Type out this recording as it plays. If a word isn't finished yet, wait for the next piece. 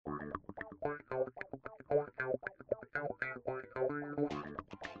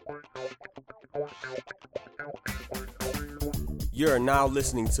You are now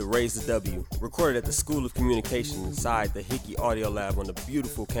listening to Raise the W, recorded at the School of Communication inside the Hickey Audio Lab on the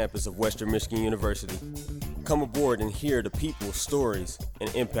beautiful campus of Western Michigan University. Come aboard and hear the people, stories,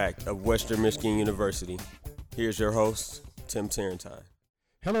 and impact of Western Michigan University. Here's your host, Tim Tarrantine.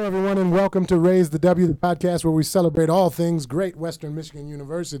 Hello, everyone, and welcome to Raise the W, the podcast where we celebrate all things great Western Michigan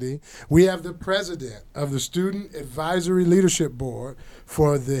University. We have the president of the Student Advisory Leadership Board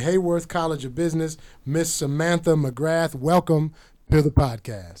for the Hayworth College of Business, Miss Samantha McGrath. Welcome to the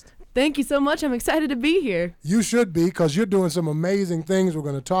podcast. Thank you so much. I'm excited to be here. You should be, because you're doing some amazing things we're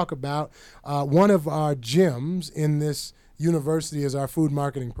going to talk about. One of our gems in this university is our food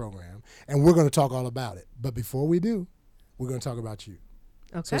marketing program, and we're going to talk all about it. But before we do, we're going to talk about you.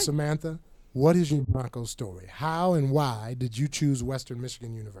 Okay. So, Samantha, what is your Bronco story? How and why did you choose Western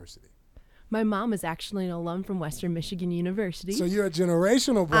Michigan University? My mom is actually an alum from Western Michigan University. So you're a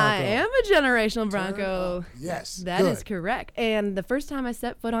generational Bronco. I am a generational Bronco. Yes, that is correct. And the first time I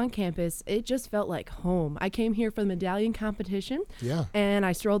set foot on campus, it just felt like home. I came here for the medallion competition. Yeah. And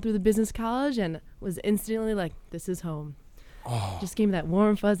I strolled through the business college and was instantly like, this is home. Oh. Just gave me that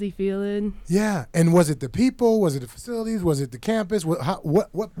warm, fuzzy feeling. Yeah. And was it the people? Was it the facilities? Was it the campus?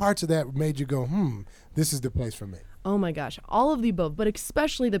 What parts of that made you go, this is the place for me? Oh my gosh, all of the above, but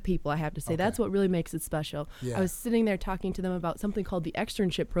especially the people, I have to say. Okay. That's what really makes it special. Yeah. I was sitting there talking to them about something called the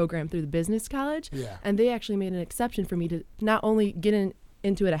externship program through the business college. Yeah. And they actually made an exception for me to not only get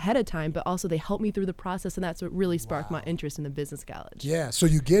into it ahead of time, but also they helped me through the process, and that's what really sparked my interest in the business college. Yeah. So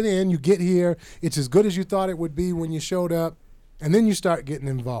you get in, you get here, it's as good as you thought it would be when you showed up, and then you start getting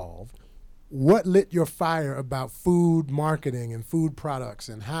involved. What lit your fire about food marketing and food products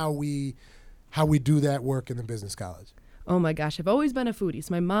and how we do that work in the business college? Oh my gosh, I've always been a foodie.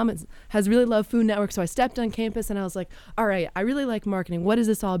 So my mom has really loved Food Network. So I stepped on campus and I was like, all right, I really like marketing. What is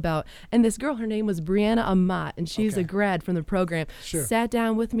this all about? And this girl, her name was Brianna Amat, and she's a grad from the program. Sure. Sat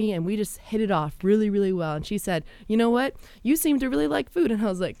down with me and we just hit it off really, really well. And she said, you know what? You seem to really like food. And I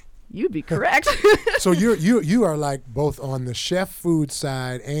was like, you'd be correct. So you are like both on the chef food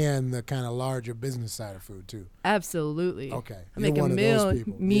side and the kind of larger business side of food too. Absolutely. Okay. I make a meal,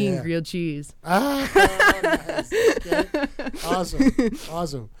 mean grilled cheese. Nice. Okay.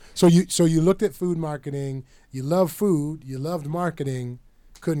 Awesome. So you looked at food marketing. You love food. You loved marketing.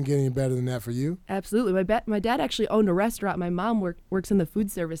 Couldn't get any better than that for you. Absolutely. My dad actually owned a restaurant. My mom works in the food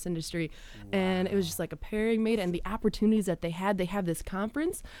service industry. Wow. And it was just like a pairing made, and the opportunities that they have this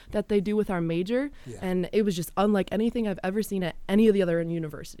conference that they do with our major. Yeah. And it was just unlike anything I've ever seen at any of the other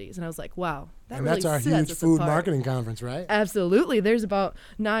universities. And I was like, wow, and really that's our huge food marketing conference, right? Absolutely. There's about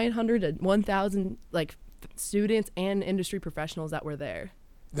 900 to 1,000 students and industry professionals that were there.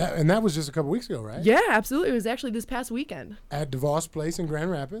 That was just a couple weeks ago, right? Yeah, absolutely. It was actually this past weekend. At DeVos Place in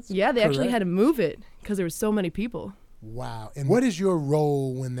Grand Rapids? Yeah, they actually had to move it because there were so many people. Wow. And what is your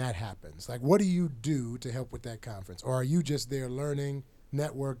role when that happens? Like, what do you do to help with that conference? Or are you just there learning,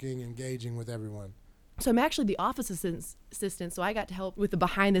 networking, engaging with everyone? So I'm actually the office assistant, so I got to help with the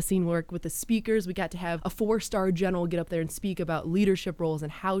behind-the-scene work with the speakers. We got to have a 4-star general get up there and speak about leadership roles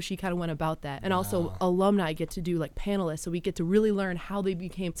and how she kind of went about that. And also alumni get to do panelists, so we get to really learn how they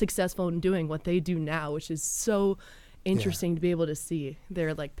became successful in doing what they do now, which is so interesting to be able to see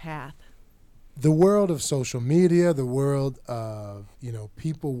their path. The world of social media, the world of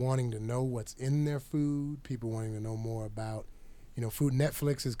people wanting to know what's in their food, people wanting to know more about food.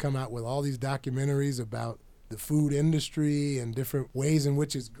 Netflix has come out with all these documentaries about the food industry and different ways in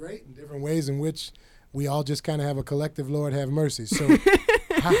which it's great and different ways in which we all just kind of have a collective Lord have mercy. So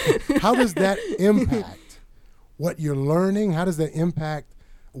how does that impact what you're learning? How does that impact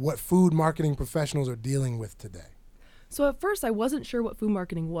what food marketing professionals are dealing with today? So at first, I wasn't sure what food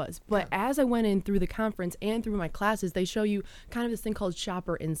marketing was, but as I went in through the conference and through my classes, they show you kind of this thing called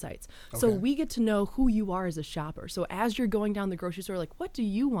shopper insights. Okay. So we get to know who you are as a shopper. So as you're going down the grocery store, what do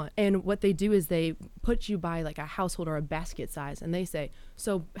you want? And what they do is they put you by a household or a basket size, and they say,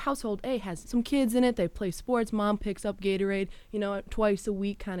 so household A has some kids in it, they play sports, mom picks up Gatorade, twice a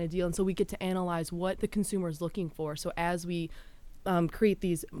week kind of deal. And so we get to analyze what the consumer is looking for. So as we create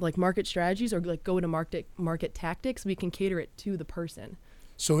these market strategies or go to market tactics, we can cater it to the person.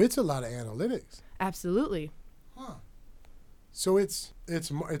 So it's a lot of analytics. Absolutely. Huh. So it's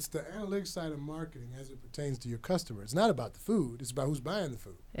the analytics side of marketing as it pertains to your customer. It's not about the food. It's about who's buying the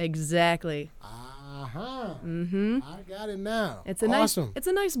food. Exactly. Mm-hmm. I got it now. It's awesome. It's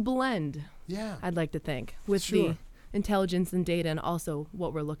a nice blend. Yeah. I'd like to think with the intelligence and data and also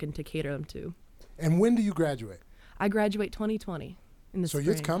what we're looking to cater them to. And when do you graduate? I graduate 2020 in the spring.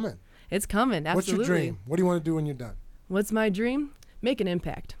 So it's coming. It's coming, absolutely. What's your dream? What do you want to do when you're done? What's my dream? Make an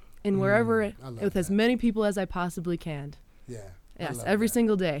impact in wherever, with as many people as I possibly can. Yeah. Yes, every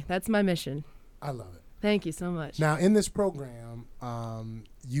single day. That's my mission. I love it. Thank you so much. Now, in this program,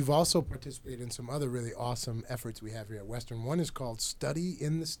 you've also participated in some other really awesome efforts we have here at Western. One is called Study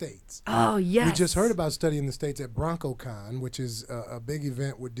in the States. Oh, yes. We just heard about Study in the States at BroncoCon, which is a big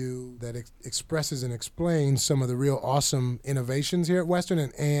event we do that expresses and explains some of the real awesome innovations here at Western.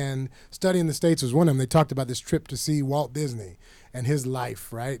 And Study in the States was one of them. They talked about this trip to see Walt Disney and his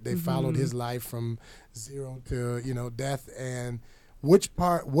life, right? They followed his life from zero to, death. And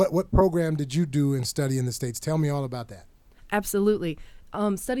what program did you do in Study in the States? Tell me all about that. Absolutely.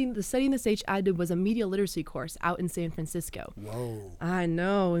 Studying the States I did was a media literacy course out in San Francisco. Whoa. I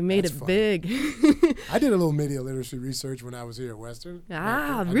know. We made it fun. Big. I did a little media literacy research when I was here at Western.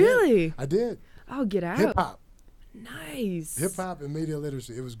 Really? I did. Oh, get out. Hip-hop. Nice. Hip-hop and media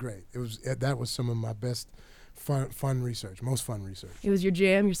literacy. It was great. That was some of my best fun research, most fun research. It was your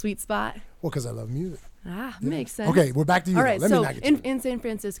jam, your sweet spot? Well, because I love music. Makes sense. Okay, we're back to you. All right, so in San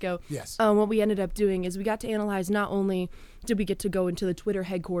Francisco, yes. What we ended up doing is we got to analyze, not only did we get to go into the Twitter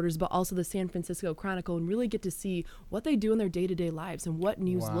headquarters, but also the San Francisco Chronicle and really get to see what they do in their day-to-day lives and what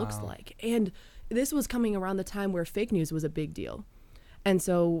news looks like. And this was coming around the time where fake news was a big deal. And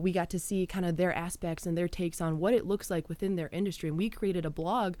so we got to see kind of their aspects and their takes on what it looks like within their industry. And we created a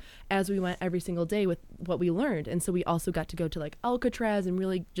blog as we went every single day with what we learned. And so we also got to go to like Alcatraz and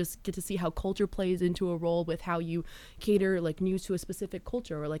really just get to see how culture plays into a role with how you cater like news to a specific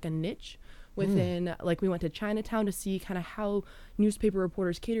culture or like a niche within, like we went to Chinatown to see kind of how newspaper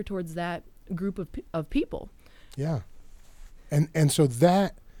reporters cater towards that group of people. Yeah. And so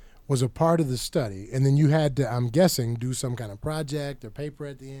that was a part of the study, and then you had to, I'm guessing, do some kind of project or paper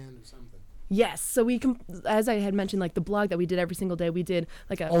at the end or something. Yes, so as I had mentioned, like the blog that we did every single day, we did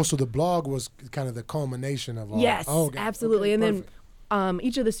like a... Oh, so the blog was kind of the culmination of all... Yes, absolutely. Okay, and then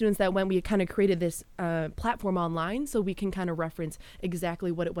each of the students that went, we kind of created this platform online so we can kind of reference exactly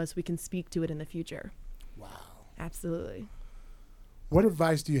what it was so we can speak to it in the future. Wow. Absolutely. What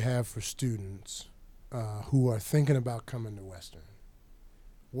advice do you have for students who are thinking about coming to Western?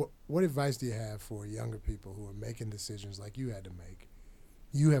 What advice do you have for younger people who are making decisions like you had to make?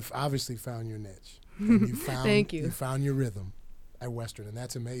 You have obviously found your niche. And you found, Thank you. You found your rhythm at Western, and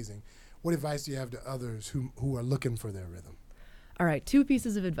that's amazing. What advice do you have to others who are looking for their rhythm? All right, 2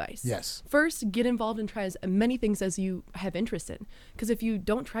 pieces of advice. Yes. First, get involved and try as many things as you have interest in. Because if you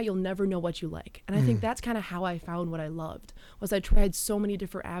don't try, you'll never know what you like. And I think that's kind of how I found what I loved, was I tried so many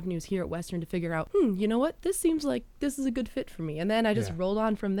different avenues here at Western to figure out, you know what, this seems like this is a good fit for me. And then I just rolled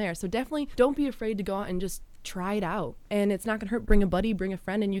on from there. So definitely don't be afraid to go out and just try it out. And it's not going to hurt. Bring a buddy, bring a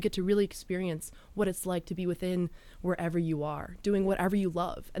friend, and you get to really experience what it's like to be within wherever you are, doing whatever you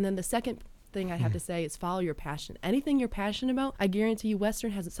love. And then the second thing I have to say is follow your passion. Anything you're passionate about, I guarantee you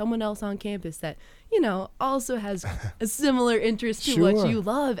Western has someone else on campus that, also has a similar interest to what you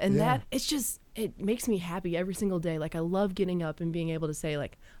love. And that, it makes me happy every single day. Like I love getting up and being able to say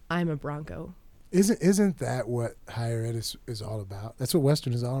like, I'm a Bronco. Isn't that what higher ed is all about? That's what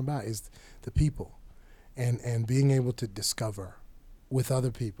Western is all about, is the people and being able to discover with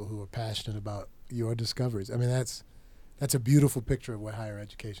other people who are passionate about your discoveries. I mean, that's a beautiful picture of what higher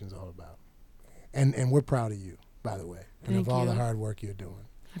education is all about. And we're proud of you, by the way, and of all the hard work you're doing.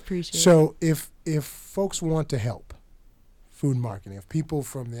 I appreciate it. So if folks want to help food marketing, if people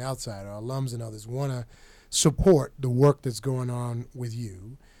from the outside, or alums and others, want to support the work that's going on with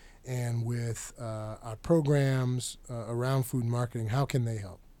you and with our programs around food marketing, how can they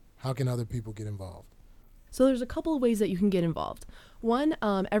help? How can other people get involved? So there's a couple of ways that you can get involved. One,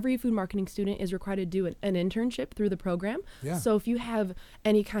 every food marketing student is required to do an internship through the program. Yeah. So if you have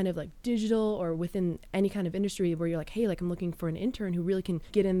any kind of like digital or within any kind of industry where you're like, hey, like I'm looking for an intern who really can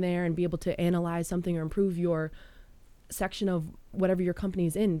get in there and be able to analyze something or improve your section of whatever your company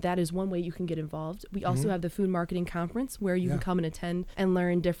is in, that is one way you can get involved. We also have the food marketing conference where you can come and attend and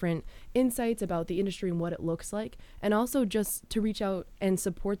learn different insights about the industry and what it looks like, and also just to reach out and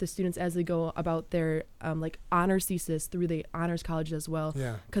support the students as they go about their like honors thesis through the honors college as well.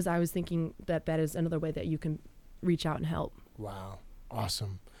 Yeah. Because I was thinking that is another way that you can reach out and help. Wow.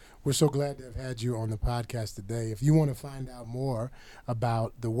 Awesome. We're so glad to have had you on the podcast today. If you want to find out more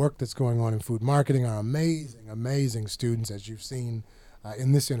about the work that's going on in food marketing, our amazing, amazing students, as you've seen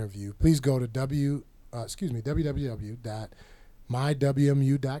in this interview, please go to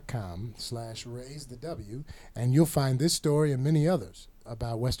www.mywmu.com/raisethew, and you'll find this story and many others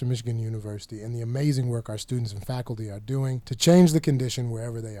about Western Michigan University and the amazing work our students and faculty are doing to change the condition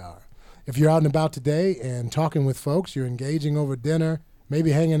wherever they are. If you're out and about today and talking with folks, you're engaging over dinner,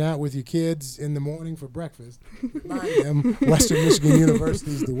 maybe hanging out with your kids in the morning for breakfast, remind them Western Michigan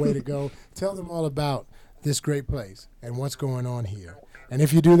University is the way to go. Tell them all about this great place and what's going on here. And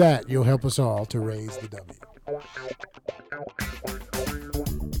if you do that, you'll help us all to raise the W.